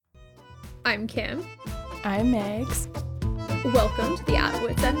I'm Kim. I'm Megs. Welcome to the At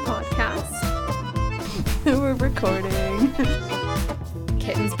Wits End podcast. We're recording.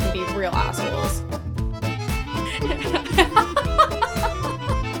 Kittens can be real assholes.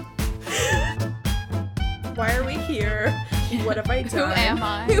 Why are we here? What have I done? Who am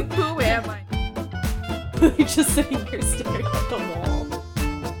I? Who am I? We're just sitting here staring at the wall.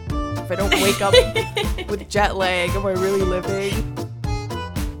 If I don't wake up with jet lag, am I really living?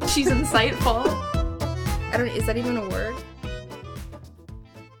 She's insightful. Is that even a word?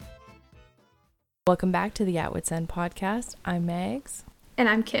 Welcome back to the At Wits End podcast. I'm Megs. And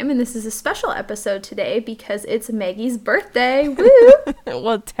I'm Kim, and this is a special episode today because it's Maggie's birthday. Woo!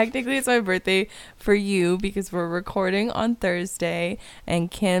 Well, technically it's my birthday for you because we're recording on Thursday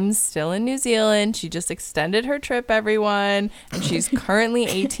and Kim's still in New Zealand. She just extended her trip, everyone, and she's currently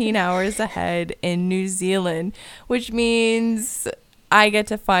 18 hours ahead in New Zealand, which means I get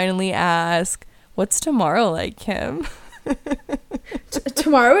to finally ask, what's tomorrow like, Kim?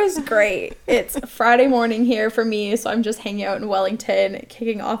 Tomorrow is great. It's Friday morning here for me, so I'm just hanging out in Wellington,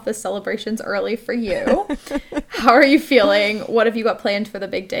 kicking off the celebrations early for you. How are you feeling? What have you got planned for the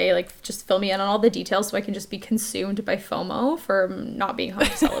big day? Like, just fill me in on all the details so I can just be consumed by FOMO for not being home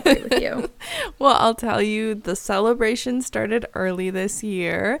to celebrate with you. Well, I'll tell you, the celebration started early this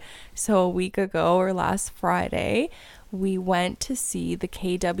year. So a week ago, or last Friday, we went to see the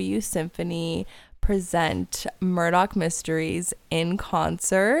KW Symphony present Murdoch Mysteries in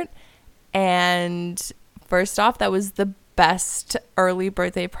concert, and first off, that was the best early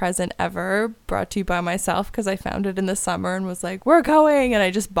birthday present ever, brought to you by myself because I found it in the summer and was like, we're going, and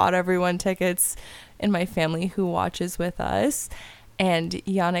I just bought everyone tickets in my family who watches with us. And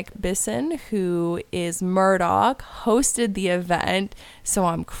Yannick Bisson, who is Murdoch, hosted the event. So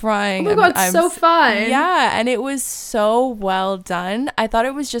I'm crying. Oh my God, so fun. Yeah, and it was so well done. I thought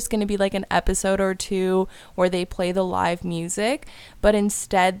it was just going to be like an episode or two where they play the live music. But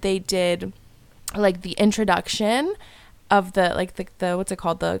instead they did like the introduction of the what's it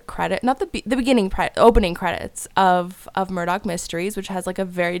called, the credit, not the beginning opening credits of Murdoch Mysteries, which has like a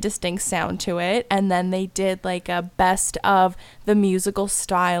very distinct sound to it, and then they did like a best of the musical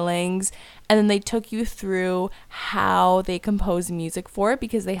stylings, and then they took you through how they compose music for it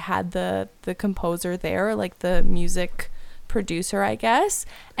because they had the composer there, like the music producer, I guess,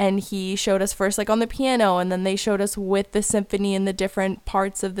 and he showed us first like on the piano, and then they showed us with the symphony and the different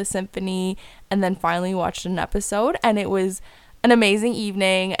parts of the symphony, and then finally watched an episode, and it was an amazing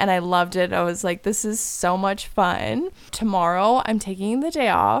evening and I loved it. I was like, this is so much fun. Tomorrow I'm taking the day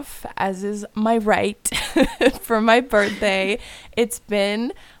off, as is my right, for my birthday. It's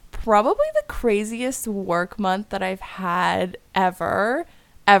been probably the craziest work month that I've had ever,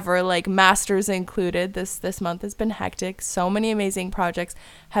 like masters included. This month has been hectic. So many amazing projects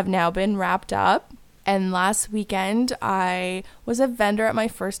have now been wrapped up. And last weekend I was a vendor at my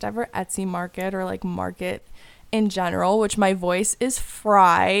first ever Etsy market, or like market in general, which my voice is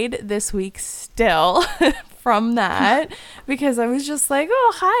fried this week still from that because I was just like,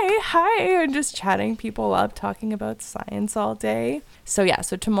 oh, hi, and just chatting people up, talking about science all day. So yeah,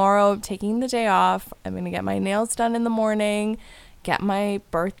 so tomorrow taking the day off. I'm gonna get my nails done in the morning, get my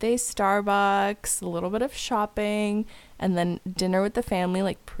birthday Starbucks, a little bit of shopping, and then dinner with the family,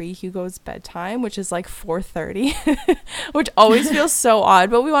 like pre-Hugo's bedtime, which is like 4:30, which always feels so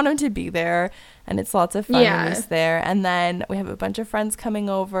odd, but we want him to be there, and it's lots of fun when he's there. And then we have a bunch of friends coming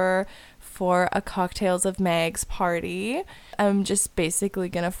over for a Cocktails of Megs party. I'm just basically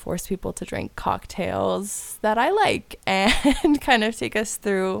going to force people to drink cocktails that I like and kind of take us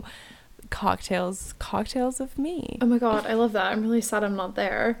through cocktails of me. Oh my God, I love that. I'm really sad I'm not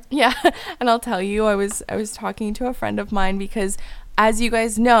there. Yeah, and I'll tell you, I was talking to a friend of mine because, as you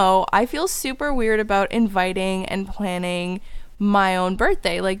guys know, I feel super weird about inviting and planning my own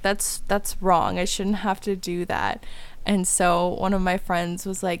birthday. Like that's wrong. I shouldn't have to do that. And so one of my friends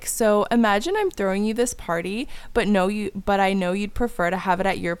was like, so imagine I'm throwing you this party, but I know you'd prefer to have it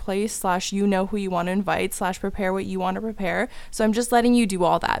at your place / you know who you want to invite / prepare what you want to prepare. So I'm just letting you do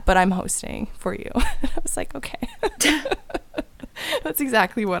all that, but I'm hosting for you. I was like, okay. That's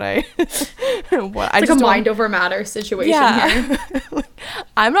exactly what I I just a mind over matter situation here.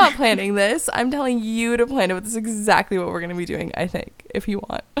 I'm not planning this. I'm telling you to plan it, but this is exactly what we're going to be doing, I think, if you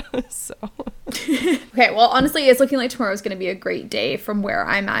want. So okay, well, honestly, it's looking like tomorrow's going to be a great day from where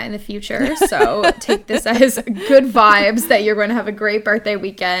I'm at in the future. So take this as good vibes that you're going to have a great birthday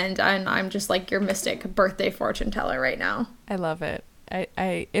weekend, and I'm just like your mystic birthday fortune teller right now. I love it.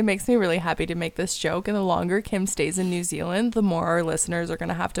 It makes me really happy to make this joke, and the longer Kim stays in New Zealand, the more our listeners are going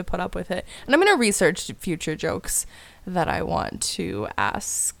to have to put up with it. And I'm going to research future jokes that I want to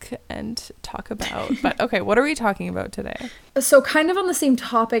ask and talk about. But okay, what are we talking about today? So kind of on the same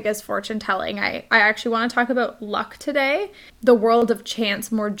topic as fortune telling, I actually want to talk about luck today, the world of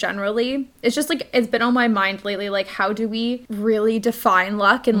chance more generally. It's just like, it's been on my mind lately, like how do we really define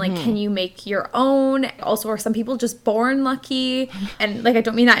luck, and like can you make your own? Also, are some people just born lucky? And like I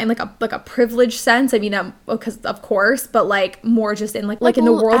don't mean that in like a privileged sense. I mean that because of course, but like more just in like in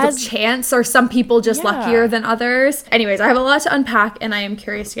the world of chance, are some people just luckier than others? Anyways, I have a lot to unpack and I am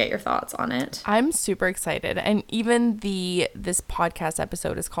curious to get your thoughts on it. I'm super excited. And even this podcast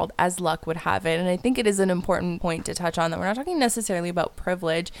episode is called As Luck Would Have It. And I think it is an important point to touch on, that we're not talking necessarily about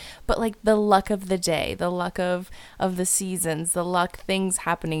privilege, but like the luck of the day, the luck of the seasons, the luck things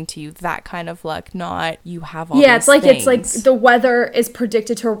happening to you, that kind of luck, not you have all these it's like things. It's like the weather is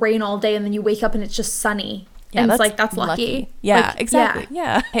predicted to rain all day and then you wake up and it's just sunny. Yeah, and it's like, that's lucky. Yeah, like, exactly.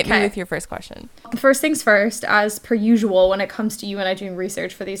 Yeah. Hit me with your first question. First things first, as per usual, when it comes to you and I doing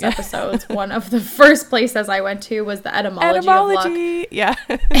research for these episodes, one of the first places I went to was the etymology of luck. Yeah.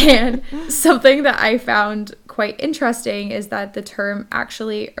 And something that I found quite interesting is that the term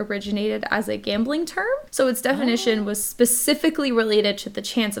actually originated as a gambling term. So its definition was specifically related to the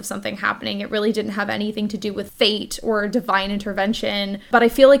chance of something happening. It really didn't have anything to do with fate or divine intervention. But I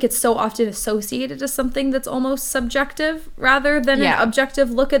feel like it's so often associated to something that's almost subjective rather than an objective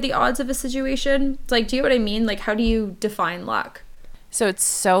look at the odds of a situation. It's like, do you know what I mean? Like, how do you define luck? So it's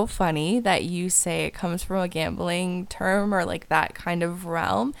so funny that you say it comes from a gambling term or like that kind of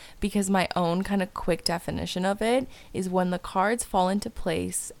realm, because my own kind of quick definition of it is when the cards fall into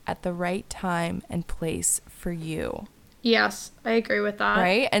place at the right time and place for you. Yes, I agree with that.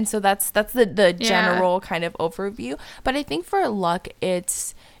 Right? And so that's the general kind of overview. But I think for luck,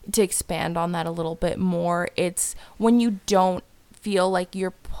 it's, to expand on that a little bit more, it's when you don't feel like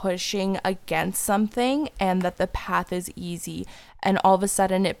you're pushing against something and that the path is easy and all of a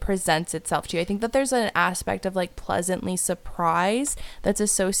sudden it presents itself to you. I think that there's an aspect of like pleasantly surprised that's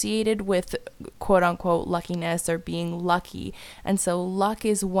associated with quote unquote luckiness or being lucky. And so luck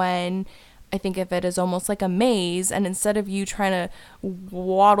is when I think of it as almost like a maze, and instead of you trying to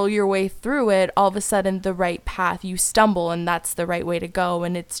waddle your way through it, all of a sudden the right path, you stumble and that's the right way to go.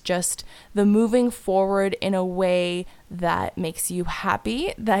 And it's just the moving forward in a way that makes you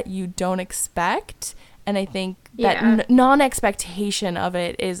happy, that you don't expect. And I think that non-expectation of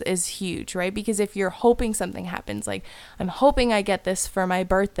it is huge, right? Because if you're hoping something happens, like I'm hoping I get this for my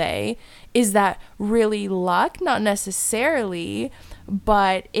birthday, is that really luck? Not necessarily.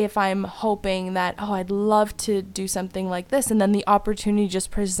 But if I'm hoping that, oh, I'd love to do something like this, and then the opportunity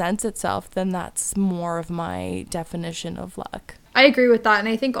just presents itself, then that's more of my definition of luck. I agree with that. And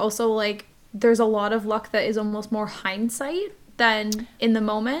I think also like there's a lot of luck that is almost more hindsight than in the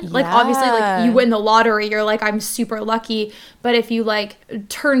moment. Like obviously like you win the lottery, you're like, I'm super lucky. But if you like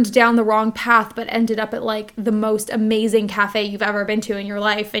turned down the wrong path but ended up at like the most amazing cafe you've ever been to in your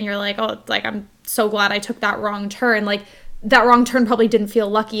life, and you're like, oh, like I'm so glad I took that wrong turn. Like that wrong turn probably didn't feel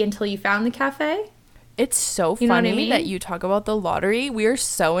lucky until you found the cafe. It's so funny that you talk about the lottery. We are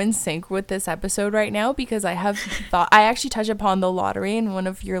so in sync with this episode right now, because I have thought, I actually touch upon the lottery in one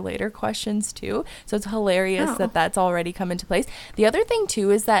of your later questions too. So it's hilarious that that's already come into place. The other thing too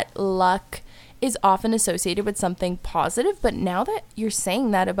is that luck is often associated with something positive, but now that you're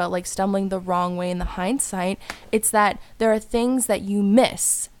saying that about like stumbling the wrong way in the hindsight, it's that there are things that you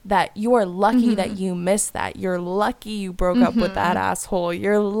miss, that you're lucky that you missed that. You're lucky you broke up with that asshole.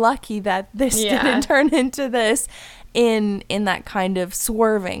 You're lucky that this didn't turn into this, in that kind of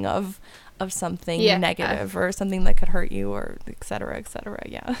swerving of something negative or something that could hurt you, or et cetera, et cetera.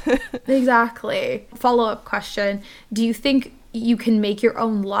 Yeah. Exactly. Follow-up question. Do you think you can make your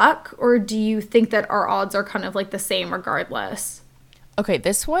own luck, or do you think that our odds are kind of like the same regardless? Okay,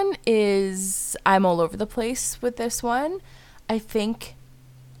 this one is, I'm all over the place with this one. I think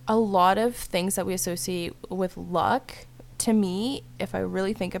a lot of things that we associate with luck, to me, if I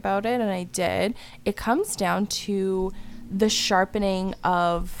really think about it, and I did, it comes down to the sharpening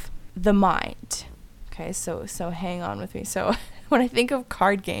of the mind. Okay, so hang on with me. So when I think of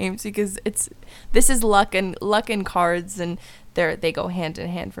card games, because this is luck and cards, and they go hand in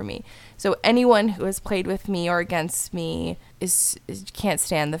hand for me. So anyone who has played with me or against me is can't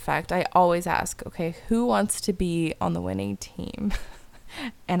stand the fact I always ask, okay, who wants to be on the winning team?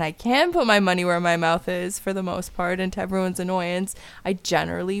 And I can put my money where my mouth is for the most part, and to everyone's annoyance, I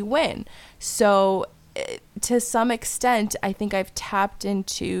generally win. So to some extent, I think I've tapped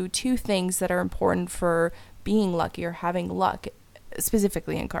into two things that are important for being lucky or having luck.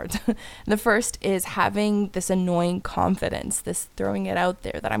 specifically in cards. The first is having this annoying confidence, this throwing it out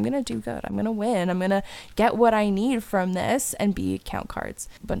there that I'm going to do good, I'm going to win, I'm going to get what I need from this and be count cards,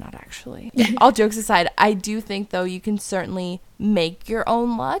 but not actually. All jokes aside, I do think though you can certainly make your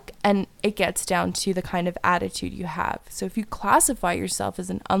own luck, and it gets down to the kind of attitude you have. So if you classify yourself as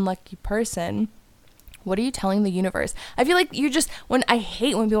an unlucky person, what are you telling the universe? I feel like I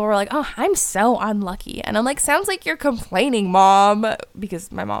hate when people are like, oh, I'm so unlucky. And I'm like, sounds like you're complaining, Mom,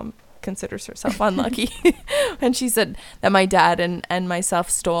 because my mom considers herself unlucky. And she said that my dad and myself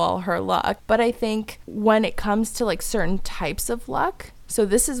stole all her luck. But I think when it comes to like certain types of luck, so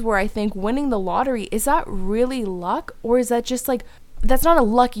this is where I think winning the lottery, is that really luck, or is that just like, that's not a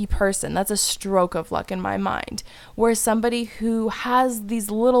lucky person, that's a stroke of luck in my mind. Whereas somebody who has these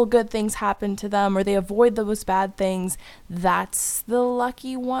little good things happen to them, or they avoid those bad things, that's the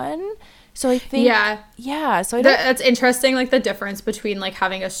lucky one. So I think so that's interesting, like the difference between like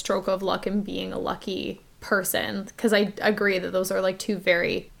having a stroke of luck and being a lucky person, because I agree that those are like two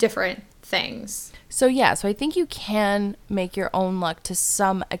very different things. So I think you can make your own luck to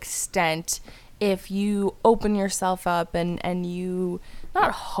some extent if you open yourself up and you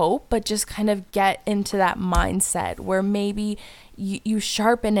not hope, but just kind of get into that mindset where maybe you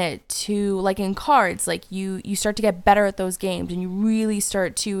sharpen it to, like in cards, like you start to get better at those games, and you really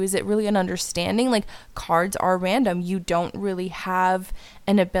start to, is it really an understanding? Like cards are random. You don't really have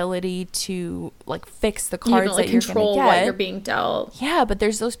an ability to like fix the cards that you're going to get. Control what you're being dealt. Yeah, but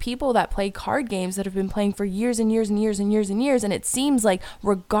there's those people that play card games that have been playing for years and years and years and years and years, and it seems like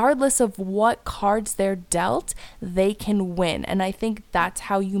regardless of what cards they're dealt, they can win. And I think that's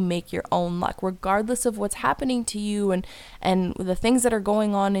how you make your own luck, regardless of what's happening to you and the things that are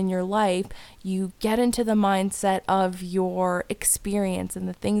going on in your life. You get into the mindset of your experience and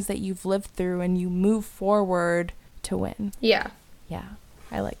the things that you've lived through, and you move forward to win. Yeah,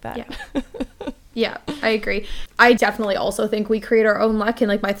 I like that. Yeah, I agree. I definitely also think we create our own luck, and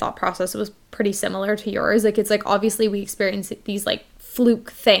like my thought process was pretty similar to yours. Like it's like obviously we experience these like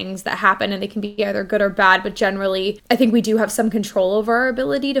fluke things that happen, and they can be either good or bad, but generally I think we do have some control over our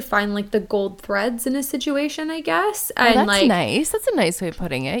ability to find like the gold threads in a situation, I guess. And that's like nice. That's a nice way of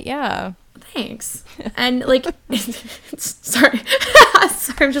putting it. Yeah. Thanks. And like sorry,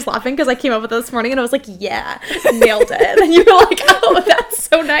 I'm just laughing because I came up with it this morning and I was like, yeah, nailed it. And you were like, oh, that's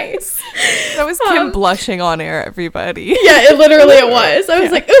so nice. That was Kim blushing on air, everybody. Yeah, it was. I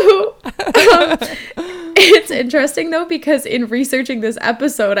was like, ooh. It's interesting though, because in researching this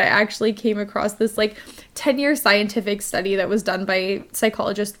episode, I actually came across this like 10-year scientific study that was done by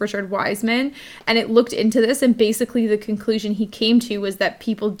psychologist Richard Wiseman, and it looked into this, and basically the conclusion he came to was that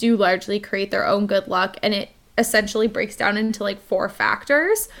people do largely create their own good luck, and it essentially breaks down into like 4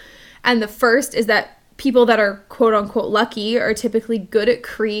 factors. And the first is that people that are quote unquote lucky are typically good at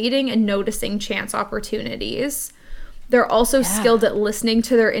creating and noticing chance opportunities. They're also skilled at listening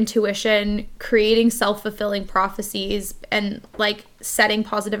to their intuition, creating self-fulfilling prophecies, and like setting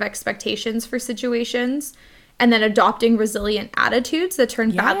positive expectations for situations, and then adopting resilient attitudes that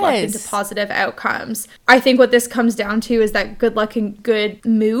turn bad luck into positive outcomes. I think what this comes down to is that good luck and good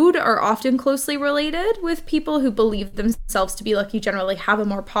mood are often closely related, with people who believe themselves to be lucky generally have a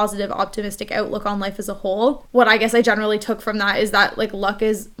more positive, optimistic outlook on life as a whole. What I guess I generally took from that is that like luck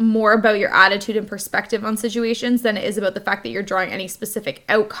is more about your attitude and perspective on situations than it is about the fact that you're drawing any specific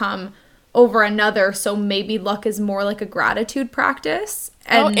outcome over another. So maybe luck is more like a gratitude practice,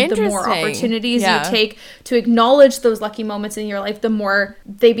 and the more opportunities you take to acknowledge those lucky moments in your life, the more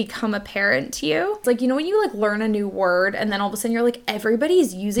they become apparent to you. It's like, you know, when you like learn a new word and then all of a sudden you're like,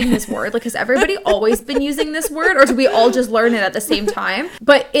 everybody's using this word, like has everybody always been using this word, or do we all just learn it at the same time?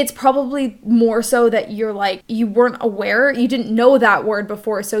 But it's probably more so that you're like, you weren't aware, you didn't know that word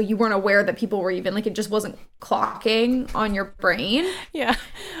before, so you weren't aware that people were even like, it just wasn't clocking on your brain. Yeah.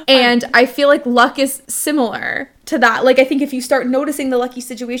 And I feel like luck is similar to that. Like I think if you start noticing the lucky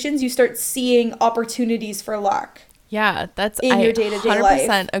situations, you start seeing opportunities for luck. Yeah, that's in your day-to-day life.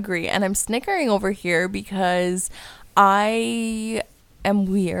 100% agree. And I'm snickering over here because I am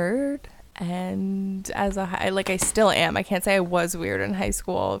weird, and I still am. I can't say I was weird in high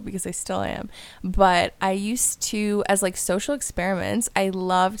school because I still am, but I used to, as like social experiments, I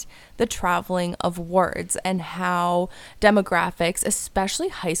loved the traveling of words and how demographics, especially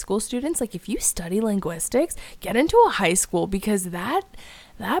high school students, like if you study linguistics, get into a high school, because that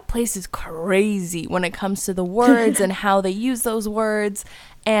place is crazy when it comes to the words and how they use those words.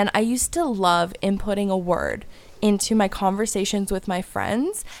 And I used to love inputting a word into my conversations with my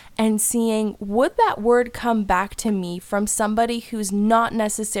friends and seeing, would that word come back to me from somebody who's not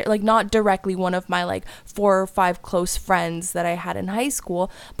necessarily, like, not directly one of my like 4 or 5 close friends that I had in high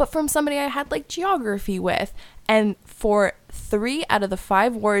school, but from somebody I had like geography with. And for 3 out of the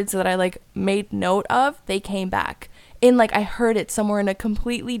 5 words that I like made note of, they came back in, like, I heard it somewhere in a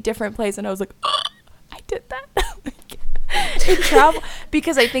completely different place, and I was like, oh, I did that. In travel,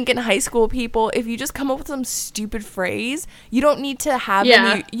 because I think in high school, people, if you just come up with some stupid phrase, you don't need to have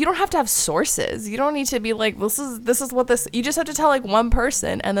any, you don't have to have sources. You don't need to be like, this is what this, you just have to tell like one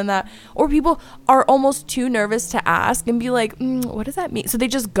person, and then that, or people are almost too nervous to ask and be like, what does that mean? So they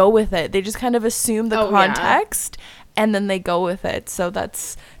just go with it. They just kind of assume the context. And then they go with it. So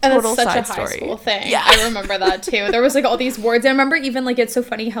that's total such side a high story. school thing. Yeah. I remember that too. There was like all these words. I remember even like, it's so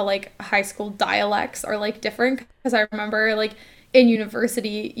funny how like high school dialects are like different. Because I remember like in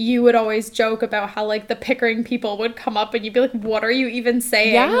university, you would always joke about how like the Pickering people would come up and you'd be like, what are you even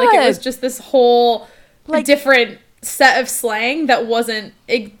saying? Yeah. Like it was just this whole like different set of slang that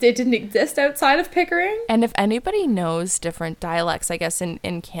it didn't exist outside of Pickering. And if anybody knows different dialects, I guess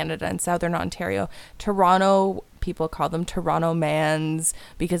in Canada and Southern Ontario, Toronto, people call them Toronto mans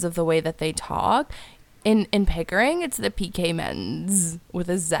because of the way that they talk. In Pickering, it's the PK mens with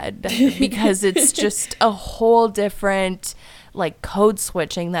a Z because it's just a whole different like code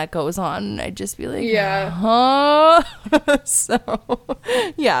switching that goes on. I'd just be like, huh? So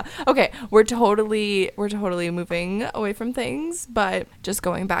yeah, okay, we're totally moving away from things, but just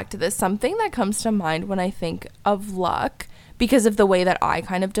going back to this, something that comes to mind when I think of luck, because of the way that I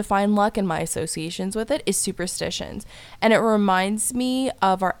kind of define luck and my associations with it, is superstitions. And it reminds me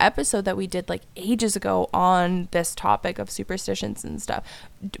of our episode that we did like ages ago on this topic of superstitions and stuff.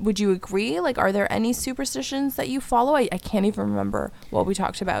 Would you agree? Like, are there any superstitions that you follow? I can't even remember what we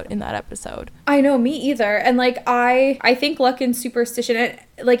talked about in that episode. I know, me either. And like I think luck and superstition, and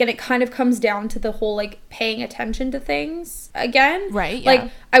it kind of comes down to the whole like paying attention to things again. Right. Yeah.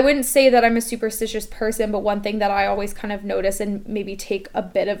 Like I wouldn't say that I'm a superstitious person, but one thing that I always kind of notice and maybe take a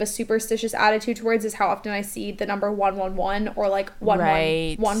bit of a superstitious attitude towards is how often I see the number 111 or like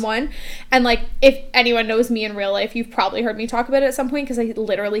 1111. And like if anyone knows me in real life, you've probably heard me talk about it at some point because I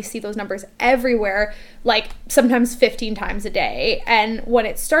literally see those numbers everywhere, like sometimes 15 times a day. And when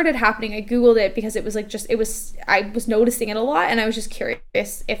it started happening, I Googled it because it was like I was noticing it a lot, and I was just curious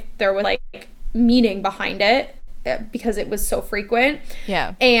if there was like meaning behind it because it was so frequent.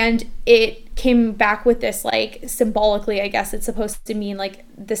 Yeah. And it came back with this like symbolically, I guess it's supposed to mean like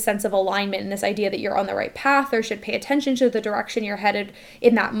this sense of alignment and this idea that you're on the right path or should pay attention to the direction you're headed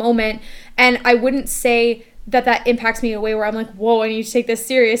in that moment. And I wouldn't say that impacts me in a way where I'm like, whoa, I need to take this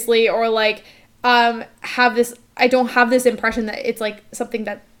seriously, or like I don't have this impression that it's like something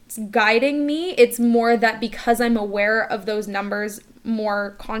that's guiding me. It's more that because I'm aware of those numbers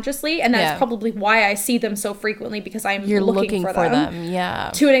more consciously, and that's probably why I see them so frequently, because you're looking for them.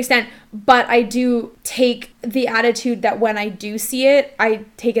 Yeah, to an extent. But I do take the attitude that when I do see it, I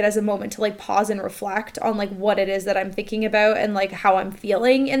take it as a moment to like pause and reflect on like what it is that I'm thinking about and like how I'm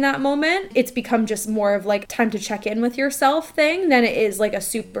feeling in that moment. It's become just more of like time to check in with yourself thing than it is like a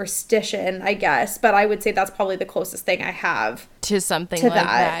superstition, I guess. But I would say that's probably the closest thing I have to something like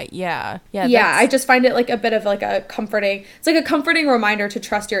that. Yeah. I just find it like a bit of like it's like a comforting reminder to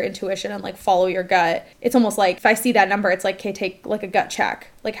trust your intuition and like follow your gut. It's almost like if I see that number, it's like, okay, take like a gut check.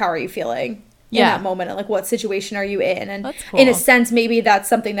 Like, how are you feeling in that moment, and like what situation are you in? And that's cool. In a sense, maybe that's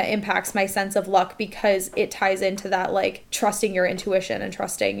something that impacts my sense of luck because it ties into that like trusting your intuition and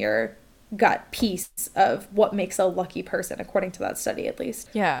trusting your gut piece of what makes a lucky person, according to that study at least.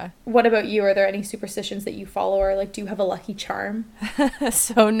 Yeah. What about you? Are there any superstitions that you follow, or like do you have a lucky charm?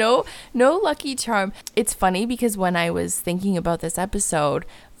 So no lucky charm. It's funny because when I was thinking about this episode,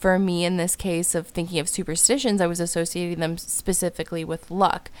 for me in this case of thinking of superstitions, I was associating them specifically with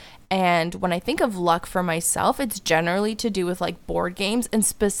luck. And when I think of luck for myself, it's generally to do with like board games and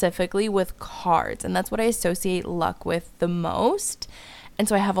specifically with cards. And that's what I associate luck with the most. And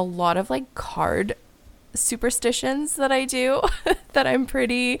so I have a lot of like card superstitions that I do that I'm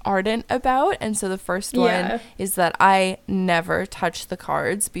pretty ardent about. And so the first one is that I never touch the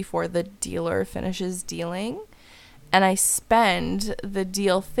cards before the dealer finishes dealing. And I spend the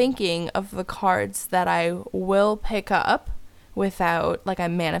deal thinking of the cards that I will pick up without, like,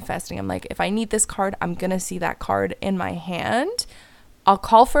 I'm manifesting. I'm like, if I need this card, I'm going to see that card in my hand. I'll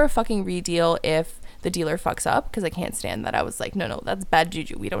call for a fucking redeal if the dealer fucks up, because I can't stand that. I was like, no, that's bad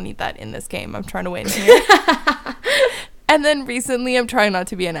juju. We don't need that in this game. I'm trying to win here. And then recently I'm trying not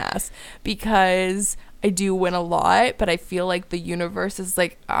to be an ass because I do win a lot, but I feel like the universe is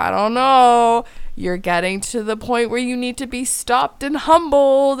like, I don't know, you're getting to the point where you need to be stopped and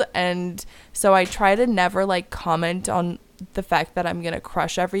humbled. And so I try to never like comment on the fact that I'm gonna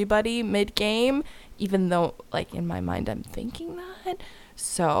crush everybody mid-game, even though like in my mind I'm thinking that.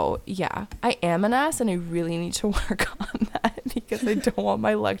 So yeah, I am an ass and I really need to work on that because I don't want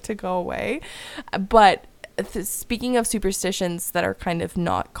my luck to go away. But speaking of superstitions that are kind of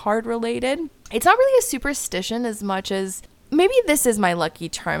not card related, it's not really a superstition as much as maybe this is my lucky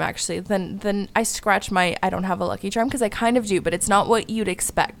charm actually. Then I scratch my I don't have a lucky charm, because I kind of do, but it's not what you'd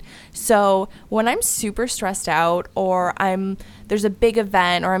expect. So when I'm super stressed out, or there's a big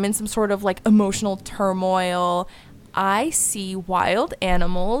event, or I'm in some sort of like emotional turmoil, I see wild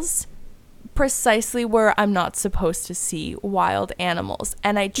animals precisely where I'm not supposed to see wild animals,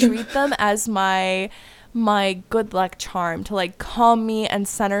 and I treat them as my good luck charm to like calm me and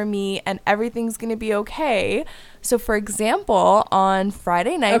center me, and everything's gonna be okay. So for example, on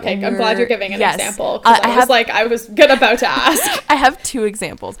Friday night, okay, I'm glad you're giving an example, I was about to ask. I have two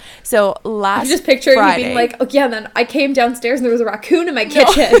examples. So last I'm just picturing Friday, you being like, oh yeah, and then I came downstairs and there was a raccoon in my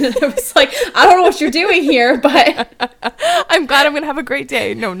kitchen. And I was like, I don't know what you're doing here, but I'm glad I'm gonna have a great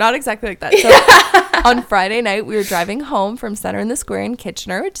day. No, not exactly like that. So on Friday night, we were driving home from Center in the Square in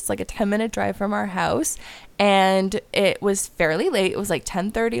Kitchener, which is like a 10-minute drive from our house. And it was fairly late. It was like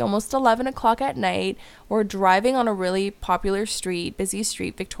 10:30, almost 11 o'clock at night. We're driving on a really popular street, busy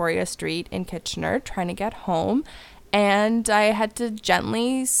street, Victoria Street in Kitchener, trying to get home. And I had to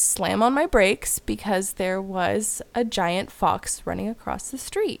gently slam on my brakes because there was a giant fox running across the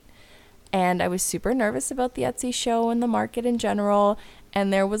street. And I was super nervous about the Etsy show and the market in general.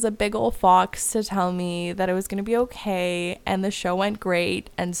 And there was a big old fox to tell me that it was going to be okay. And the show went great.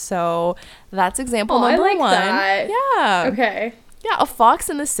 And so that's example number one. That. Yeah. Okay. Yeah, a fox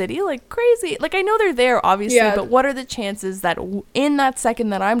in the city, like crazy. Like I know they're there, obviously, but what are the chances that in that second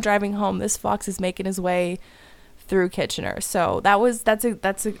that I'm driving home, this fox is making his way through Kitchener? So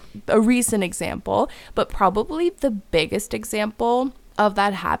that's a recent example, but probably the biggest example of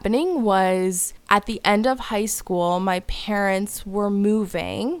that happening was at the end of high school. My parents were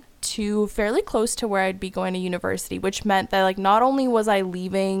moving to fairly close to where I'd be going to university, which meant that like not only was I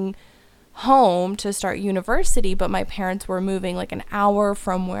leaving home to start university, but my parents were moving like an hour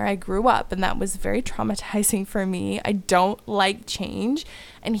from where I grew up, and that was very traumatizing for me. I don't like change,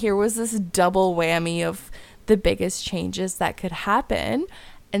 and here was this double whammy of the biggest changes that could happen.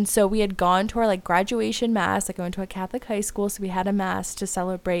 And so we had gone to our like graduation mass. Like I went to a Catholic high school, so we had a mass to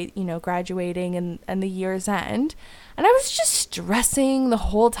celebrate, graduating and the year's end. And I was just stressing the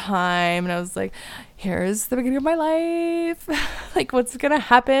whole time. And I was like, here's the beginning of my life. Like, what's going to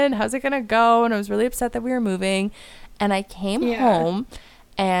happen? How's it going to go? And I was really upset that we were moving. And I came home,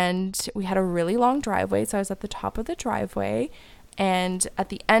 and we had a really long driveway. So I was at the top of the driveway. And at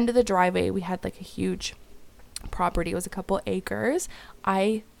the end of the driveway, we had like a huge property. It was a couple acres.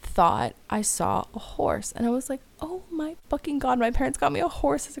 I thought I saw a horse, and I was like, oh my fucking god, my parents got me a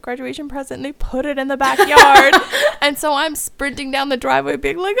horse as a graduation present, and they put it in the backyard. And so I'm sprinting down the driveway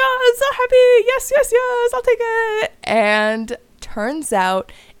being like, oh, I'm so happy, yes, I'll take it. And turns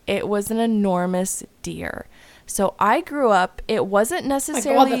out it was an enormous deer. So I grew up, it wasn't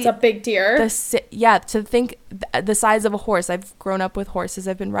necessarily... Oh my god, that's a big deer. To think the size of a horse. I've grown up with horses.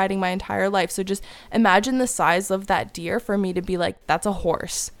 I've been riding my entire life. So just imagine the size of that deer for me to be like, that's a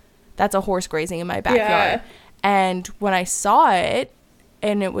horse. That's a horse grazing in my backyard. Yeah. And when I saw it,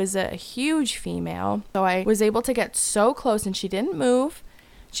 and it was a huge female, so I was able to get so close, and she didn't move.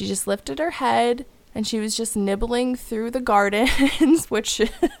 She just lifted her head, and she was just nibbling through the gardens, which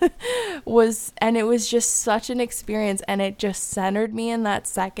it was just such an experience, and it just centered me in that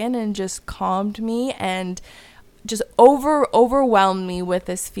second and just calmed me and just overwhelmed me with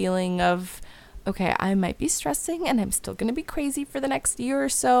this feeling of, okay, I might be stressing and I'm still going to be crazy for the next year or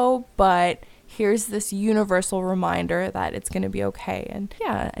so, but here's this universal reminder that it's going to be okay. And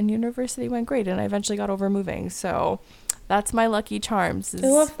and university went great, and I eventually got over moving. So that's my lucky charms. I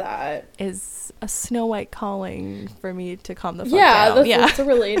love that. Is a Snow White calling for me to calm the fuck down. That's a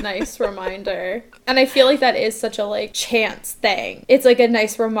really nice reminder. And I feel like that is such a like chance thing. It's like a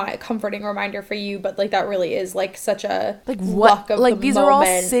nice comforting reminder for you, but like that really is like such a like luck of like the these moment.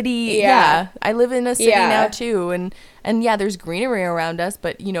 Are all city. Yeah. I live in a city now too, and there's greenery around us,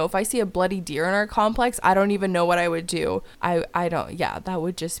 but if I see a bloody deer in our complex, I don't even know what I would do. I don't. Yeah, that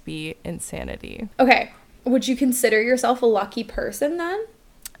would just be insanity. Okay. Would you consider yourself a lucky person then?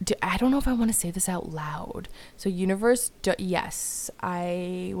 I don't know if I want to say this out loud. So universe, yes,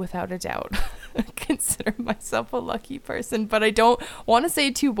 without a doubt. consider myself a lucky person, but I don't want to say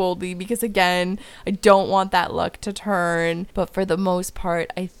it too boldly because, again, I don't want that luck to turn. But for the most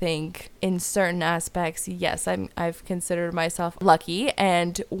part, I think in certain aspects, yes, I've considered myself lucky.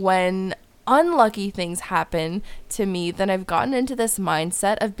 And when unlucky things happen to me, then I've gotten into this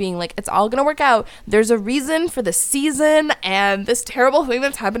mindset of being like, it's all gonna work out. There's a reason for the season, and this terrible thing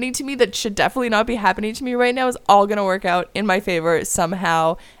that's happening to me that should definitely not be happening to me right now is all gonna work out in my favor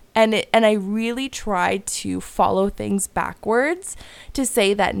somehow. And I really try to follow things backwards to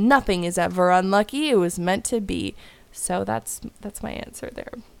say that nothing is ever unlucky. It was meant to be. So that's my answer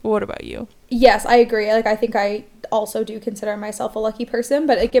there. What about you? Yes, I agree. Like, I think I also do consider myself a lucky person,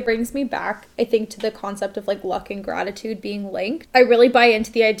 but it brings me back, I think, to the concept of like luck and gratitude being linked. I really buy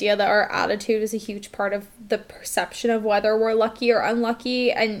into the idea that our attitude is a huge part of the perception of whether we're lucky or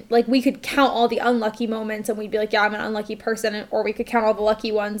unlucky. And like, we could count all the unlucky moments and we'd be like, yeah, I'm an unlucky person. Or we could count all the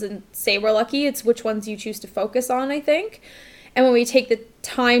lucky ones and say we're lucky. It's which ones you choose to focus on, I think. And when we take the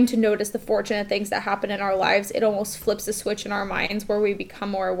time to notice the fortunate things that happen in our lives, it almost flips a switch in our minds where we become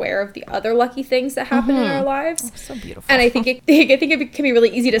more aware of the other lucky things that happen in our lives. Oh, so beautiful. And I think it can be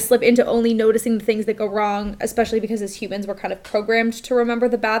really easy to slip into only noticing the things that go wrong, especially because as humans, we're kind of programmed to remember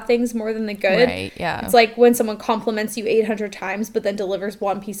the bad things more than the good. Right, yeah. It's like when someone compliments you 800 times, but then delivers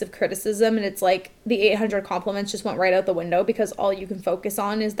one piece of criticism, and it's like the 800 compliments just went right out the window because all you can focus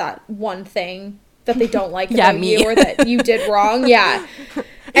on is that one thing that they don't like about you or that you did wrong. Yeah.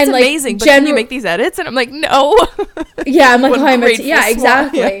 It's amazing, but can you make these edits? And I'm like, no. Yeah, I'm like, yeah,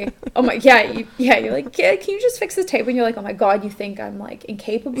 exactly. Yeah. Oh my, you're like, yeah, can you just fix this tape? And you're like, oh my God, you think I'm like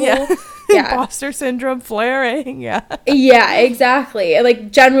incapable? Yeah. Imposter syndrome flaring. Yeah. Yeah, exactly. And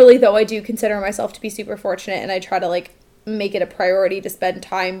like, generally though, I do consider myself to be super fortunate, and I try to like make it a priority to spend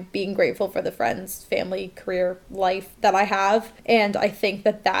time being grateful for the friends, family, career, life that I have. And I think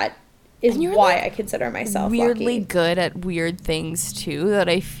that is why I consider myself weirdly lucky. Good at weird things too, that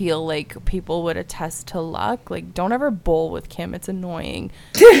I feel like people would attest to luck. Like, don't ever bowl with Kim, it's annoying.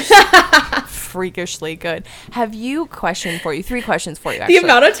 Freakishly good. Have you question for you 3 questions for you, actually. The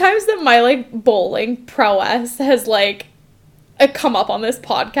amount of times that my like bowling prowess has like come up on this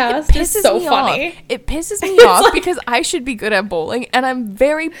podcast is so funny. It pisses me off like, because I should be good at bowling and I'm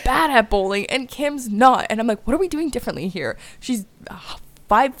very bad at bowling and Kim's not, and I'm like, what are we doing differently here? She's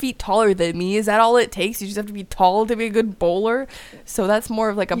 5 feet taller than me. Is that all it takes? You just have to be tall to be a good bowler. So that's more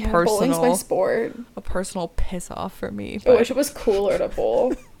of like a personal, bowling's my sport. A personal piss off for me. I wish it was cooler to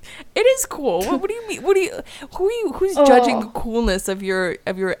bowl. It is cool. What do you mean? Who's judging the coolness of your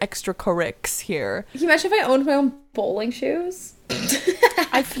extracurrics here? Can you imagine if I owned my own bowling shoes?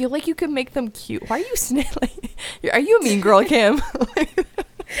 I feel like you could make them cute. Why are you sniffling? Are you a mean girl, Kim?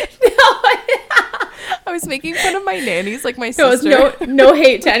 I was making fun of my nannies, like my sister. No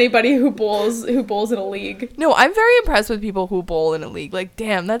hate to anybody who bowls in a league. No, I'm very impressed with people who bowl in a league. Like,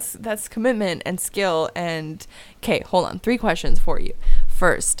 damn, that's commitment and skill. And okay, hold on. 3 questions for you.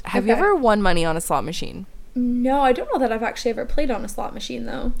 First, have you ever won money on a slot machine? No, I don't know that I've actually ever played on a slot machine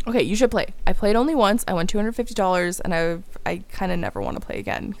though. Okay, you should play. I played only once. I won $250, and I kind of never want to play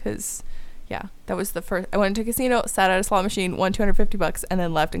again because. Yeah, that was the first. I went to a casino, sat at a slot machine, won $250, and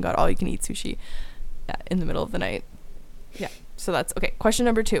then left and got all you can eat sushi in the middle of the night. Yeah, so that's okay. Question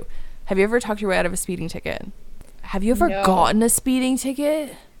number 2: have you ever talked your way out of a speeding ticket? Have you ever gotten a speeding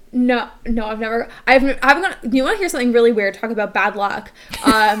ticket? No, I've never. I haven't got. You want to hear something really weird? Talk about bad luck.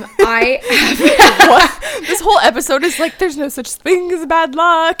 I have. What? This whole episode is like, there's no such thing as bad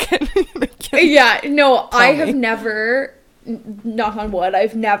luck. Yeah, no, I have never. Knock on wood,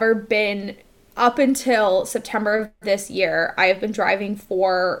 I've never been, up until September of this year, I have been driving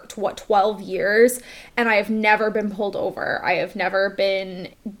for 12 years, and I have never been pulled over. I have never been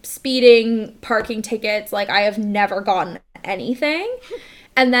speeding, parking tickets, like I have never gotten anything.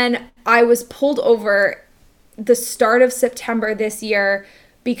 And then I was pulled over the start of September this year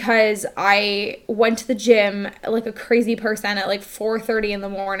because I went to the gym like a crazy person at like 4:30 in the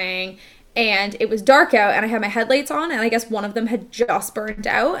morning. And it was dark out, and I had my headlights on, and I guess one of them had just burned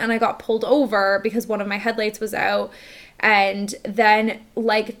out, and I got pulled over because one of my headlights was out. And then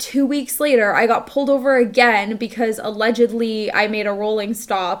like 2 weeks later, I got pulled over again because allegedly I made a rolling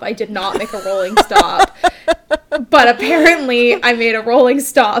stop. I did not make a rolling stop. But apparently I made a rolling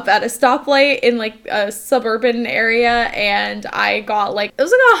stop at a stoplight in like a suburban area, and I got like, it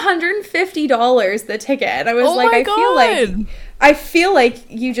was like $150 the ticket. And I was I feel like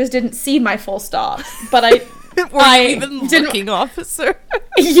you just didn't see my full stop, but I even looking, officer.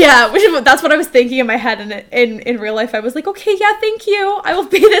 Yeah, that's what I was thinking in my head, and in real life I was like, okay, yeah, thank you, I will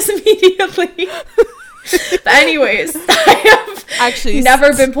pay this immediately. But anyways, I have actually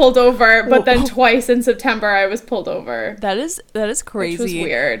never been pulled over, but then twice in September I was pulled over. That is crazy. Which was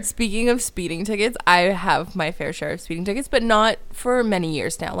weird. Speaking of speeding tickets, I have my fair share of speeding tickets, but not for many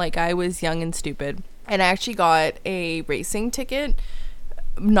years now. Like, I was young and stupid, and I actually got a racing ticket.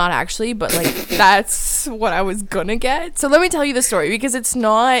 Not actually, but like that's what I was gonna get. So let me tell you the story, because it's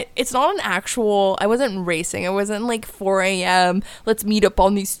not an actual, I wasn't racing. I wasn't like 4 a.m. let's meet up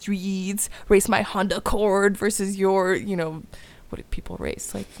on these streets, race my Honda Accord versus your, what do people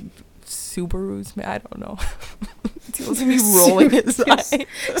race? Like Subarus? I don't know. He was me rolling his eyes.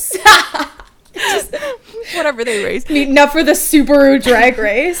 Whatever they race. Meeting up for the Subaru drag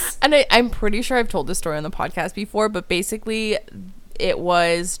race. And I'm pretty sure I've told this story on the podcast before, but basically it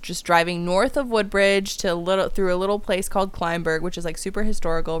was just driving north of Woodbridge through a little place called Kleinburg, which is like super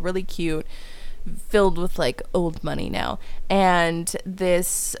historical, really cute, filled with like old money now, and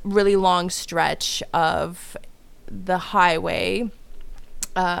this really long stretch of the highway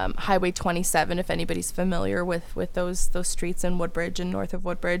 27, if anybody's familiar with those streets in Woodbridge and north of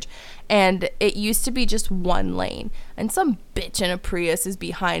Woodbridge. And it used to be just one lane, and some bitch in a Prius is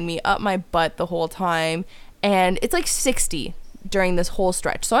behind me up my butt the whole time, and it's like 60 during this whole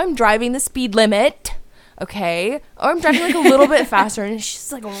stretch. So I'm driving the speed limit, okay, or I'm driving like a little bit faster, and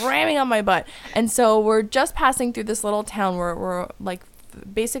she's like ramming on my butt. And so we're just passing through this little town where we're like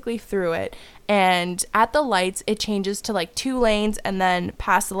basically through it, and at the lights it changes to like 2 lanes, and then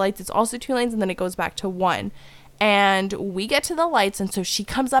past the lights it's also 2 lanes, and then it goes back to 1. And we get to the lights, and so she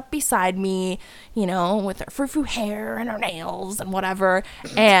comes up beside me, with her frou-frou hair and her nails and whatever,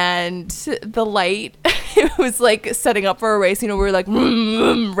 and the light, it was like setting up for a race. We were like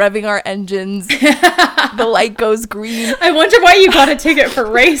revving our engines. The light goes green. I wonder why you got a ticket for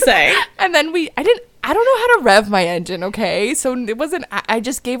racing. And then I don't know how to rev my engine, okay? So it wasn't, I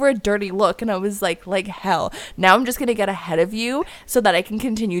just gave her a dirty look, and I was like hell, now I'm just gonna get ahead of you so that I can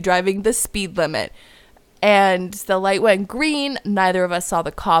continue driving the speed limit. And the light went green. Neither of us saw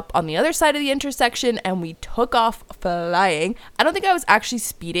the cop on the other side of the intersection, and we took off flying. I don't think I was actually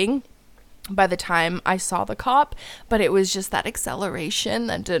speeding by the time I saw the cop, but it was just that acceleration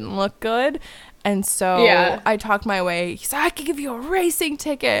that didn't look good. And so I talked my way. He said, I could give you a racing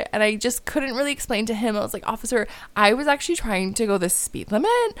ticket. And I just couldn't really explain to him. I was like, officer, I was actually trying to go the speed limit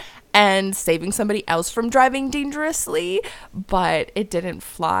and saving somebody else from driving dangerously, but it didn't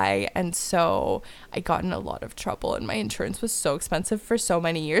fly. And so I got in a lot of trouble, and my insurance was so expensive for so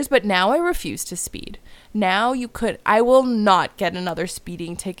many years. But now I refuse to speed. Now I will not get another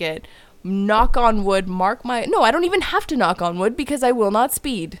speeding ticket. Knock on wood, no, I don't even have to knock on wood, because I will not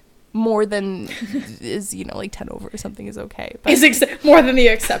speed. More than is, like 10 over or something is okay. But is more than the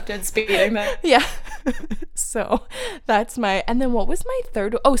accepted speeding then. Yeah. So that's and then what was my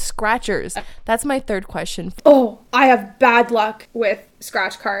third? Oh, scratchers. That's my third question. Oh, I have bad luck with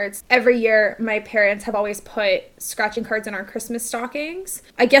scratch cards. Every year, my parents have always put scratching cards in our Christmas stockings.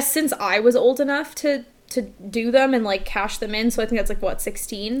 I guess since I was old enough to do them and like cash them in, so I think that's like what,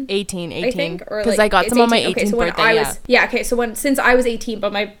 16? 18 I think, or because like, I got some 18. on my 18th okay, so when birthday. Since I was 18,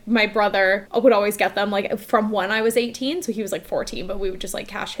 but my brother would always get them like from when I was 18, so he was like 14, but we would just like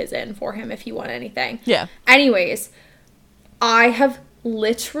cash his in for him if he won anything. Yeah. Anyways, I have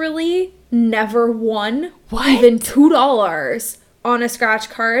literally never won even $2 on a scratch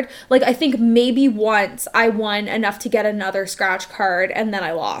card. Like, I think maybe once I won enough to get another scratch card, and then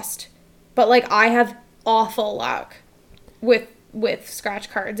I lost. But like, I have awful luck with scratch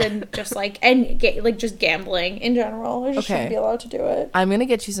cards and just like just gambling in general. I just shouldn't be allowed to do it. I'm gonna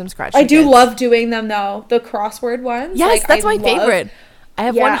get you some scratch I do love doing them though, the crossword ones. Yes, that's my favorite. I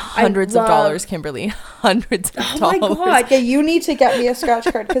have won hundreds of dollars, Kimberly. Hundreds of dollars. Oh my god. Yeah, you need to get me a scratch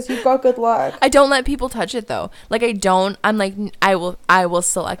card because you've got good luck. I don't let people touch it though. Like, I'm like, I will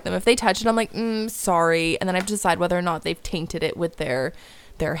select them. If they touch it, I'm like, sorry. And then I have to decide whether or not they've tainted it with their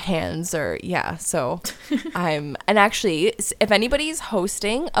hands or so and actually, if anybody's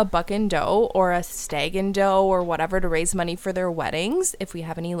hosting a buck and doe or a stag and doe or whatever to raise money for their weddings, if we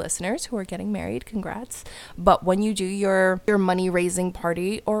have any listeners who are getting married, congrats. But when you do your money raising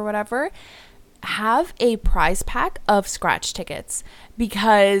party or whatever, have a prize pack of scratch tickets,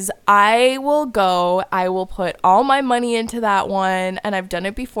 because I will put all my money into that one, and I've done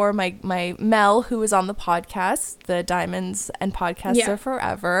it before. My Mel, who was on the podcast, the Diamonds and Podcasts Are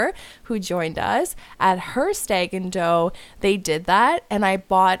Forever, who joined us at her stag and doe, they did that, and I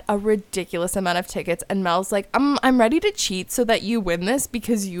bought a ridiculous amount of tickets, and Mel's like, I'm ready to cheat so that you win this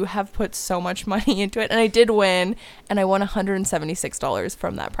because you have put so much money into it. And I did win, and I won $176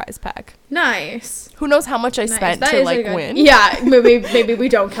 from that prize pack. Nice. Nice. Who knows how much I spent That to is like a good- win? Yeah, maybe we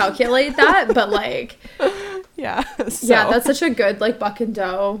don't calculate that, but like, Yeah. yeah, that's such a good like buck and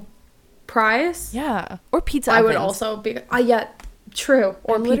dough prize. Yeah. Or pizza I would ovens. also be. Yeah, true.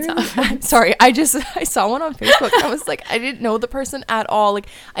 Or pizza. Sorry, I saw one on Facebook. I was like, I didn't know the person at all. Like,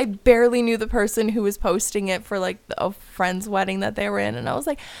 I barely knew the person who was posting it for like a friend's wedding that they were in, and I was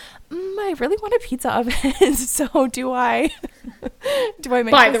like, I really want a pizza oven. So do I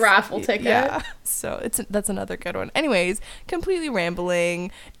make Buy the raffle ticket? Yeah. So that's another good one. Anyways, completely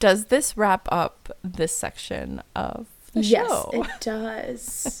rambling. Does this wrap up this section of the show? Yes, it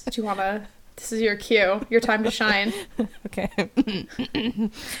does. Do you wanna? This is your cue. Your time to shine. Okay.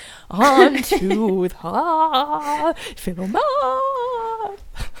 On to the film.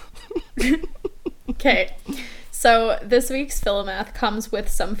 Okay. So this week's Philomath comes with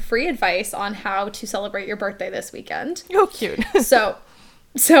some free advice on how to celebrate your birthday this weekend. Oh, cute.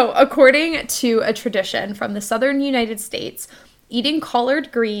 So according to a tradition from the southern United States, eating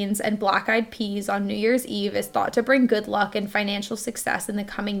collard greens and black-eyed peas on New Year's Eve is thought to bring good luck and financial success in the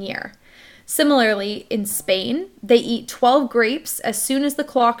coming year. Similarly, in Spain, they eat 12 grapes as soon as the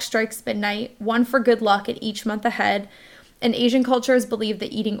clock strikes midnight, one for good luck in each month ahead. And Asian cultures believe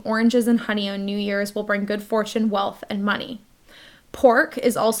that eating oranges and honey on New Year's will bring good fortune, wealth, and money. Pork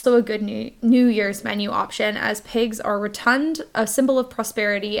is also a good New Year's menu option, as pigs are rotund, a symbol of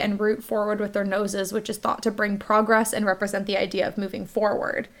prosperity, and root forward with their noses, which is thought to bring progress and represent the idea of moving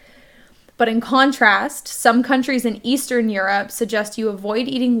forward. But in contrast, some countries in Eastern Europe suggest you avoid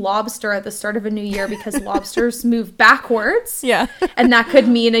eating lobster at the start of a new year because lobsters move backwards. Yeah. And that could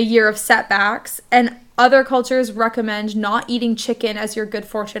mean a year of setbacks. And other cultures recommend not eating chicken as your good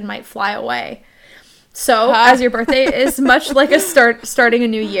fortune might fly away. So, as your birthday is much like starting a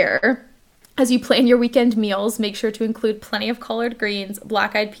new year, as you plan your weekend meals, make sure to include plenty of collard greens,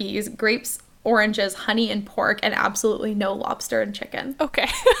 black-eyed peas, grapes, oranges, honey, and pork, and absolutely no lobster and chicken. Okay.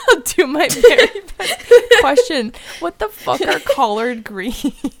 I'll do my very best. Question. What the fuck are collard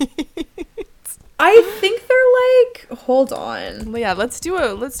greens? I think they're like, hold on. Yeah, let's do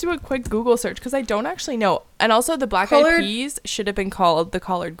a quick Google search because I don't actually know. And also the black-eyed peas should have been called the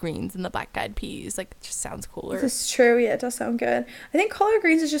collard greens and the black-eyed peas. Like, it just sounds cooler. This is true. Yeah, it does sound good. I think collard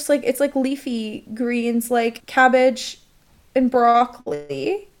greens is just like, it's like leafy greens, like cabbage and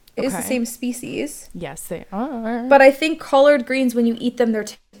broccoli is the same species. Yes, they are. But I think collard greens, when you eat them, they're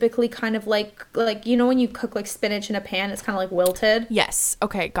typically kind of like you know when you cook like spinach in a pan, it's kind of like wilted. Yes.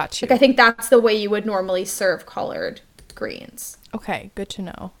 Okay, got you. Like I think that's the way you would normally serve collard greens. Okay, good to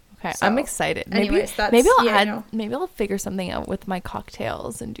know. Okay, So, I'm excited. anyways, maybe I'll figure something out with my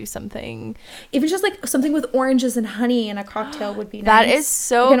cocktails and do something. Even just like something with oranges and honey in a cocktail would be nice. That is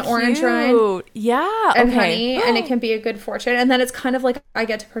so like an cute. orange rind. Yeah. And okay. honey, and it can be a good fortune. And then it's kind of like I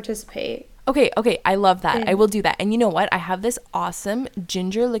get to participate. Okay, I love that. I will do that. And you know what? I have this awesome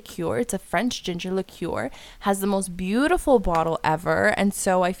ginger liqueur. It's a French ginger liqueur. Has the most beautiful bottle ever. And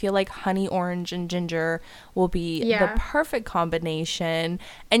so I feel like honey, orange, and ginger will be the perfect combination.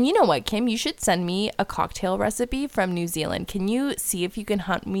 And you know what, Kim? You should send me a cocktail recipe from New Zealand. Can you see if you can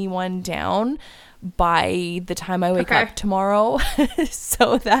hunt me one down by the time I wake up tomorrow?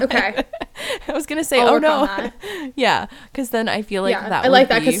 So that I was gonna say, I'll oh work no, on that. Yeah, because then I feel like that. I like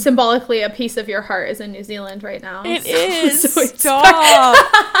that because symbolically, a piece of your heart is in New Zealand right now. It is. So Stop.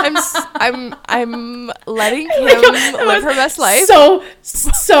 I'm letting Kim live her best life. So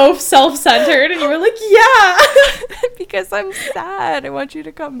self-centered, and you were like, yeah, because I'm sad. I want you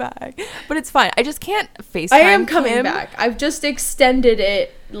to come back, but it's fine. I just can't FaceTime. I am coming Kim. back. I've just extended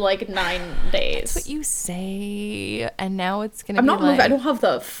it like 9 days. That's what you say, and now it's gonna. I'm be not like, moving. I don't have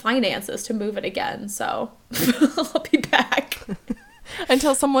the finances to move it again, so I'll be back.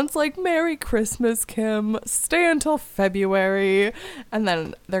 Until someone's like, Merry Christmas, Kim. Stay until February, and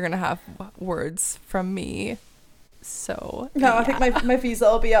then they're gonna have words from me. So no, I think my visa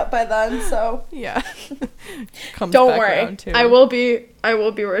will be up by then. So yeah, don't worry. I will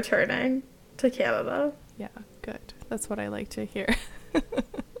be returning to Canada. Yeah, good. That's what I like to hear.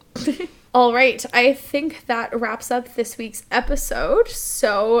 All right, I think that wraps up this week's episode.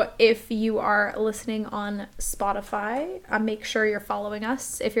 So if you are listening on Spotify, make sure you're following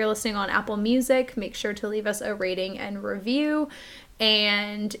us. If you're listening on Apple Music, make sure to leave us a rating and review.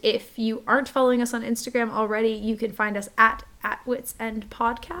 And if you aren't following us on Instagram already, you can find us at Wits End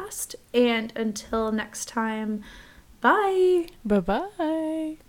Podcast. And until next time, bye. Bye-bye.